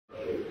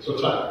So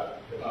Tye,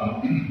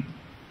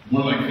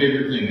 one of my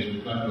favorite things,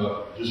 we talked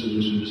about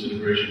dissolution,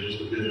 disintegration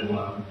just a bit, I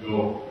want to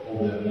go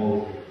over that more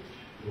with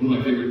you. One of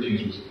my favorite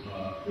things was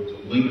there was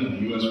a link on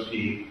the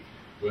USP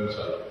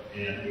website,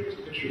 and it was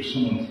a picture of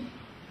someone's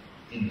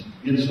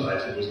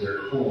insides. It was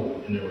their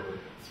colon, and there were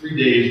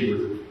 3 days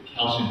worth of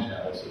calcium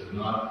tablets that had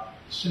not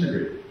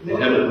disintegrated. They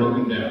had it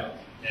broken down,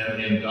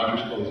 and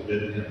doctors call these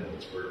bed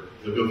hemorrhoids, where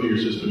they'll go through your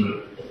system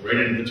and right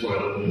into the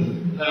toilet.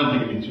 And I don't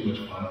think it'd be too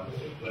much fun,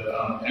 but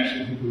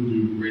actually people who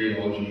do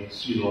radiology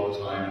see it all the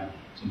time.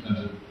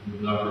 Sometimes the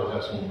doctor will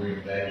have someone bring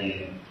a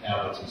baggie and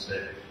tablets and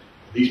say,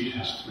 these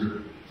pass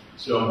through.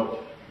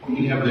 So what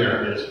you have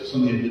there is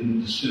something that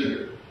didn't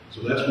disintegrate.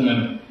 So that's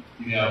when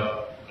you have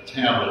a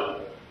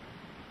tablet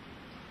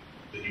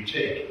that you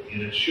take,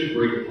 and it should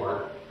break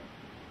apart.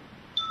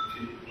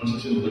 Once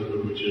it's in the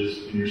liquid, which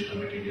is in your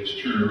stomach, it gets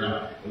churned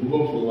around. And we'll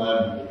go to the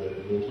lab in a little bit,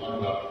 and we'll talk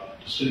about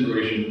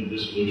disintegration and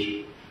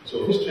dissolution.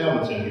 So if this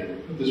tablet's in here,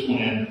 we put this one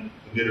in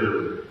a bit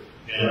earlier,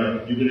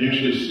 and you can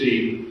actually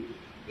see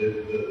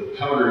that the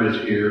powder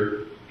is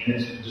here, and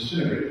it's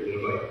disintegrated.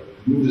 If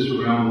I move this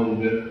around a little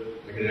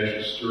bit, I can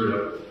actually stir it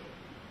up.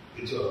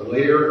 It's a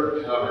layer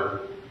of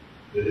powder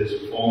that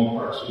is falling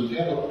apart. So the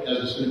tablet has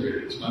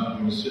disintegrated. It's not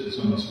going to sit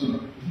on the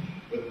stomach.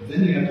 But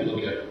then you have to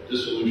look at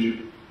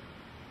dissolution.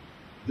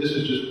 This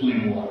is just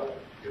plain water.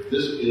 If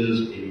this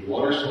is a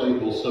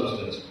water-soluble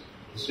substance,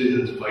 let's say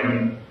that it's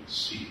vitamin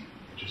C,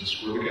 which is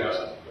ascorbic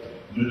acid.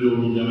 I'm going to do a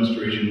little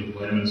demonstration with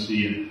vitamin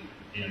C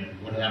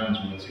and what happens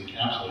when it's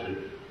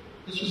encapsulated.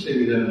 Let's just say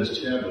we have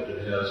this tablet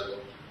that has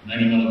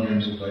 90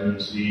 milligrams of vitamin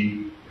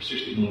C or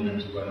 60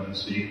 milligrams of vitamin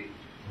C.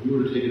 And we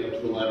were to take it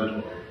up to the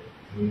laboratory,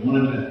 and we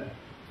wanted to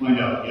find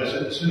out, yes,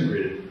 it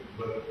disintegrated,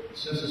 but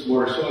since it's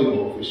water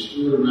soluble, if we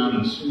stir it around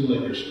and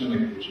simulate your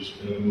stomach, which is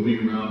kind of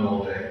moving around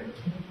all day,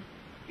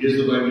 is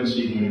the vitamin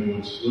C going to go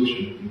in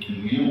solution, and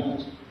can we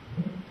analyze it?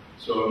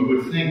 So you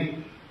would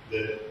think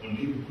that when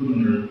people put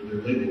on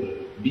their label that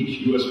it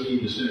meets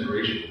USP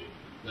disintegration,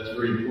 that's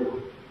very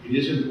important. It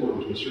is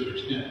important to a certain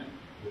extent.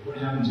 But what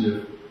happens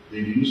if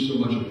they've used so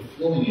much of a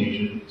flowing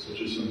agent, such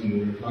as something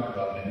we're going to talk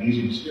about,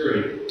 Magnesium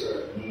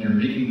Stearate, when they're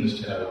making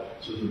this tablet,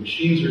 so the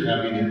machines are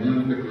happy, they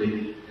run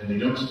quickly, and they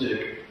don't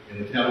stick,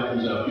 and the tablet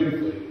comes out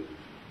beautifully,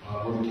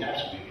 or the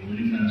capsule, and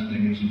many times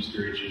Magnesium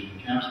Stearate is used in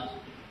capsules.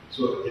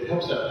 So it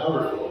helps that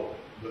powder flow,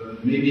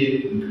 but maybe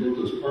it can coat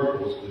those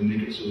particles and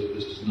make it so that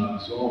this does not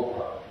dissolve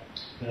properly.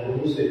 Now,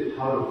 when you say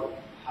powder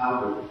flow, I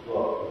don't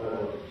know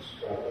how to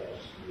describe that.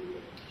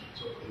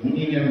 So when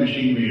you have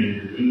machinery and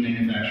you're doing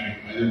manufacturing,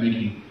 either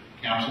making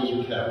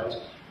capsules or tablets,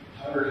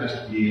 the powder has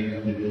to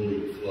have the ability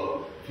to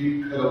flow. If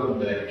you cut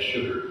open a bag of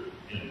sugar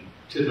and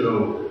tip it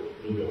over,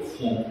 it'll go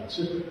flump and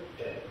sit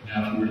there.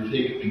 Now, if you were to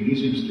take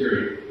Magnesium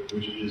Stearate,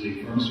 which is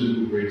a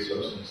pharmaceutical grade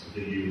substance that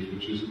they use,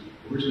 which is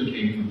originally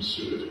came from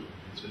suet.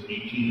 It's an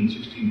 18 and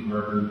 16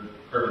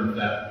 carbon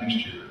fat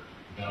mixture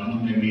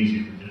bound with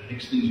magnesium, and it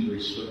makes things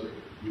very slippery.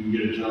 You can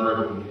get a jar of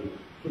it and you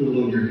put a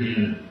little in your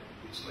hand, and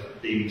it's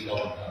like baby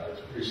talcum powder.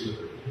 It's very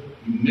slippery.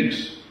 You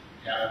mix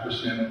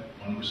 0.5%,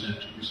 1%,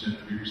 2%,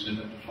 3%,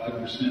 up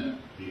to 5%,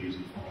 they use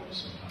in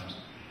formulas sometimes,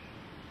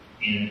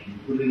 and you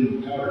put it into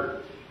the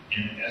powder,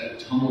 and as it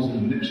tunnels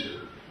in the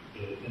mixer,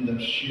 it'll end up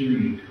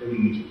shearing and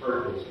coating these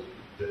particles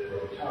that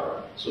are the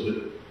powder, so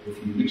that if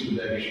you mix the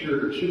bag of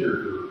sugar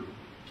for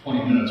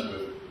 20 minutes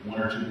with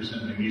 1 or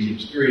 2% magnesium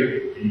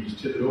stearate, and you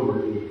just tip it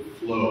over, it would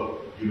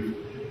flow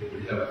beautifully. It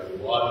would have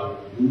a lot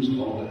of, lose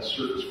all that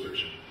surface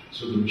friction.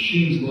 So the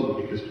machines love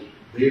it because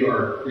they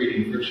are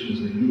creating friction as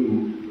they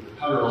move, but the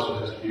powder also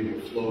has to be able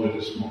to flow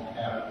into small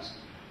cavities.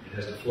 It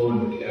has to flow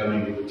into the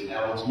cavity where the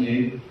tablet's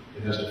made.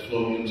 It has to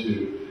flow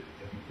into,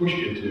 and be pushed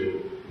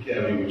into, the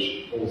cavity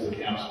which holds the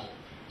capsule.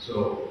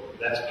 So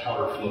that's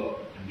powder flow.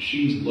 And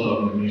machines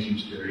love magnesium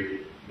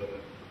stearate, but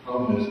the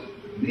problem is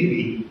that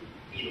maybe,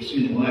 as you'll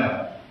see in the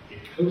lab, it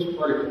coats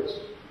particles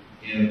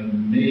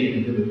and may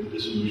inhibit the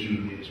dissolution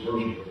and the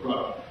absorption of the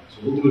product. So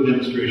we'll do a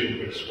demonstration.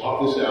 We're going to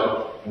swap this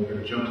out, and we're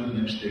going to jump to the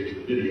next stage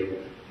of the video, and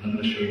I'm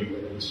going to show you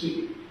what you can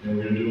see. Then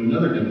we're going to do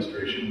another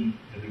demonstration,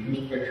 and it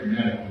becomes quite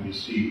dramatic when you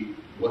see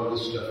what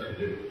this stuff can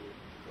do.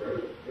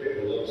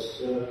 Great. Well,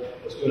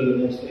 let's go to the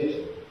next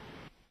stage.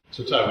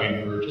 So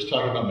Tye, we were just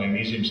talking about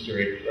magnesium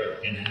stearate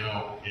and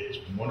how it's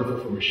wonderful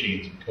for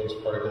machines. It coats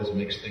particles and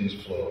makes things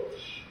flow.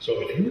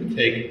 So if you were to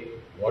take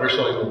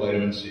water-soluble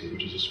vitamin C,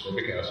 which is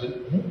ascorbic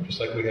acid, just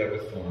like we have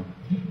with Thorn,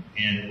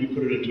 and we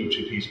put it into a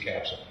 2-piece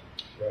capsule.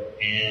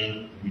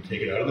 And we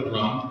take it out of the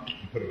drum,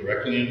 we put it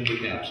directly into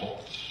the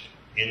capsule,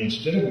 and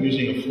instead of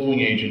using a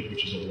flowing agent,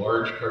 which is a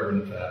large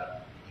carbon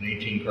fat, an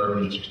 18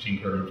 carbon and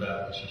 16 carbon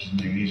fat, such as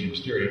magnesium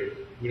stearate,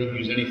 we don't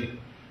use anything.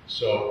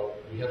 So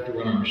we have to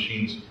run our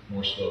machines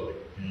more slowly,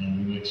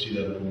 and we might see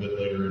that a little bit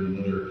later in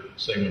another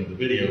segment of the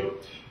video.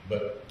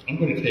 But I'm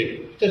going to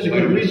take There's a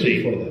good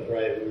reason for that,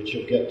 right, which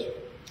you'll get to.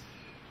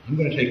 I'm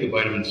going to take the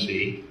vitamin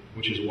C,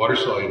 which is water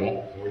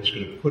soluble, and we're just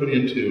going to put it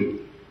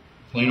into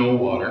plain old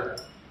water,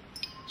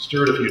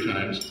 stir it a few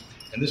times,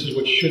 and this is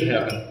what should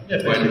happen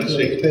with vitamin C.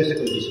 It's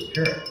basically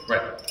disappearing.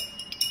 Right.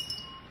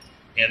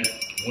 And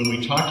when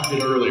we talked a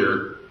bit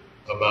earlier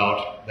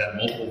about that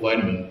multiple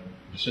vitamin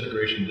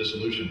disintegration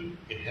dissolution,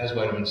 it has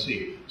vitamin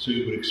C. So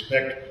you would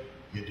expect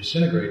it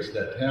disintegrates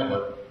that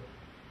tablet,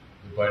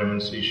 the vitamin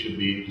C should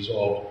be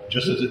dissolved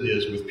just as it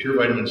is with pure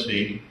vitamin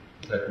C.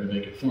 In fact, we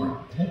make it Thorn.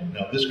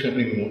 Now, this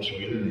company, we won't show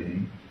you their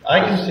name.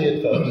 I can see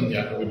it, folks.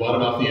 Yeah, we bought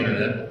it off the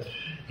internet.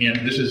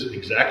 And this is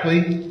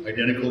exactly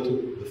identical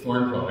to the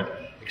Thorn product,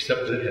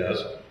 except that it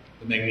has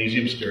the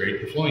Magnesium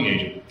Stearate, the flowing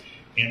agent.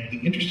 And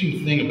the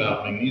interesting thing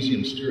about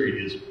Magnesium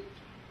Stearate is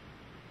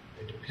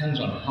it depends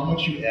on how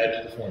much you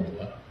add to the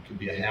formula. It could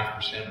be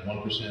 0.5%,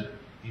 1%,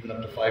 even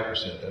up to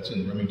 5%. That's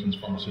in Remington's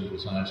Pharmaceutical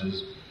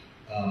Sciences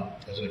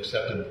as an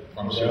accepted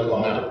pharmaceutical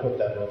amount. To put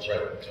that much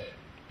right.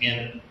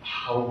 And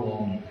how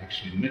long you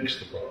actually mix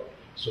the product.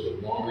 So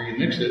the longer you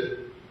mix it,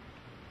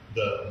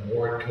 the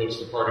more it coats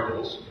the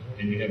particles.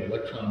 And you have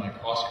electron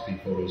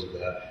microscopy photos of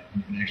that.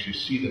 You can actually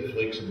see the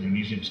flakes of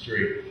magnesium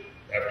stearate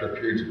after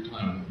periods of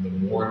time. The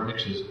more it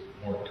mixes,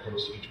 the more it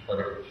coats each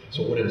particle.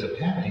 So what ends up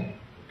happening,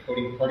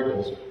 coating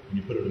particles, when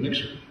you put it in a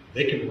mixer,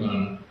 they can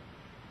run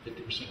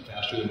 50%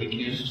 faster than we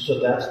can. So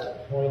that's the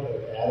point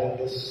of adding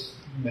this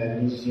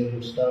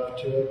magnesium stuff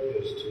to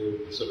it, is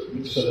to so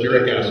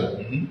stearic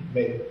acid.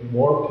 Make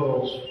more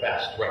pills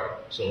faster. Right.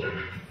 So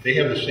they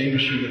have the same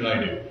machine that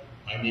I do.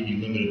 I may be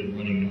limited to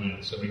running mine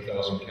at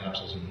 70,000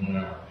 capsules in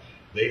 1 hour.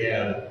 They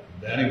add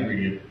that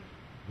ingredient,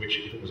 which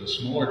if it was a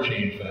smaller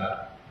chain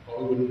fat,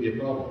 probably wouldn't be a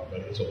problem.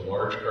 But it's a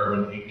large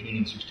carbon, 18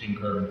 and 16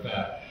 carbon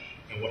fat.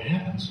 And what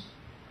happens,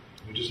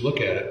 we just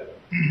look at it,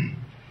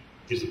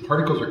 is the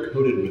particles are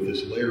coated with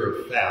this layer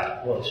of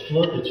fat. Well, it's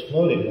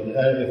floating. And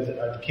if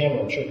the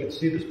camera, I'm sure can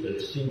see this, but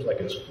it seems like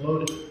it's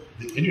floating.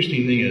 The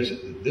interesting thing is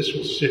that this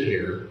will sit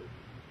here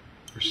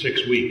for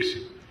 6 weeks.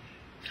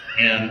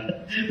 And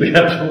we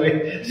have to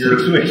wait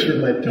 6 weeks for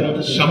my pill to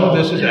dissolve. Some of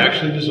this is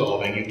actually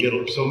dissolving. You get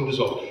some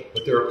dissolved,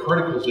 but there are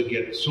particles that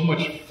get so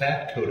much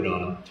fat coated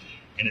on them,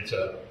 and it's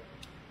a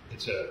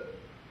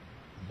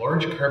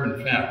large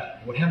carbon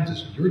fat. What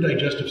happens is your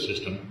digestive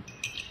system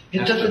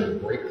has to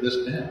break this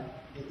down.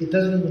 It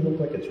doesn't even look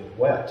like it's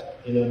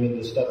wet. You know, I mean,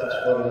 the stuff that's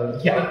floating on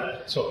the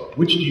top. So,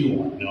 which do you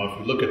want? Now, if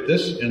you look at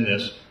this and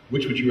this,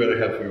 which would you rather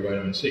have for your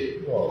vitamin C?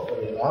 Well,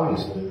 I mean,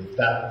 obviously,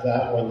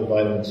 that one, the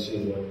vitamin C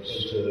went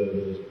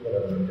into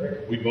whatever I'm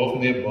drinking. We both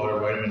may have bought our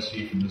vitamin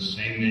C from the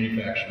same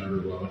manufacturer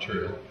of raw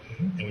material,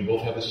 and we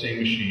both have the same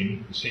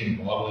machine, the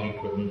same bottling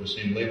equipment, the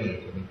same labeling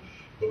equipment,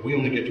 but we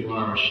only get to run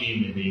our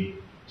machine maybe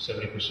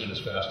 70% as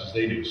fast as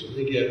they do. So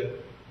they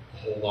get a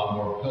whole lot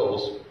more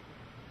pills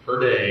per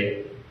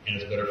day, and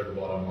it's better for the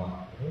bottom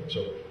line.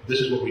 So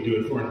this is what we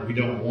do at Thorn. We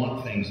don't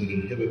want things that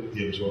inhibit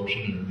the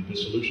absorption or the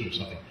dissolution of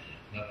something.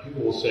 Now,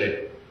 people will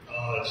say,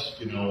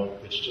 oh,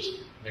 it's just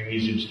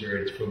magnesium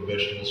stearate, it's from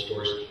vegetable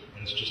source,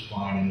 and it's just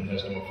fine, and it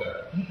has no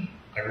effect.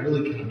 I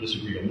really kind of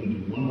disagree. I'm going to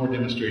do one more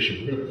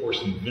demonstration. We're going to pour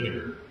some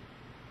vinegar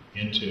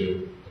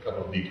into a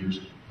couple of beakers,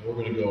 and we're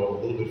going to go a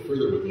little bit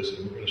further with this,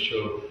 and we're going to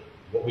show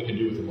what we can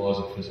do with the laws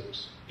of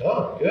physics.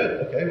 Oh,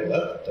 good. Okay,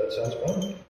 well, that sounds fun.